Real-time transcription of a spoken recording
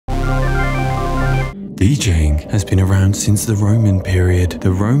DJing has been around since the Roman period.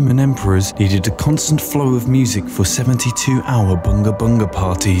 The Roman emperors needed a constant flow of music for 72-hour Bunga Bunga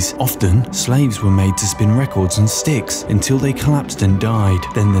parties. Often, slaves were made to spin records on sticks until they collapsed and died.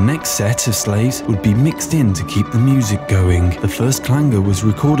 Then the next set of slaves would be mixed in to keep the music going. The first clanger was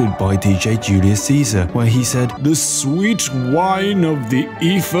recorded by DJ Julius Caesar, where he said, "The sweet wine of the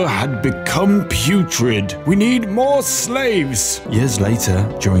ether had become putrid. We need more slaves." Years later,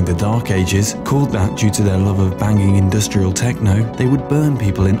 during the Dark Ages, called that due to their love of banging industrial techno, they would burn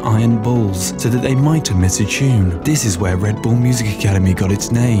people in iron bulls so that they might miss a tune. This is where Red Bull Music Academy got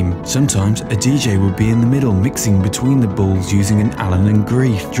its name. Sometimes a DJ would be in the middle mixing between the bulls using an Allen and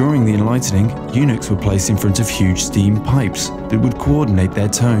Grief. During the Enlightening, eunuchs were placed in front of huge steam pipes that would coordinate their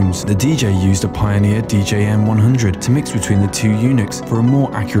tones. The DJ used a Pioneer DJM 100 to mix between the two eunuchs for a more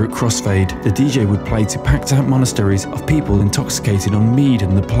accurate crossfade. The DJ would play to packed out monasteries of people intoxicated on mead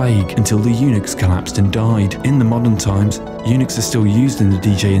and the plague until the eunuchs collapsed and died. In the modern times, eunuchs are still used in the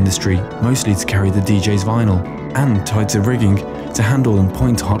DJ industry, mostly to carry the DJ's vinyl, and tied to rigging to handle and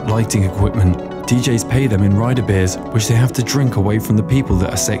point hot lighting equipment. DJs pay them in rider beers, which they have to drink away from the people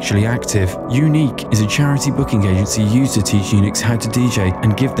that are sexually active. Unique is a charity booking agency used to teach eunuchs how to DJ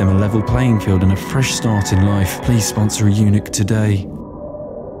and give them a level playing field and a fresh start in life. Please sponsor a eunuch today.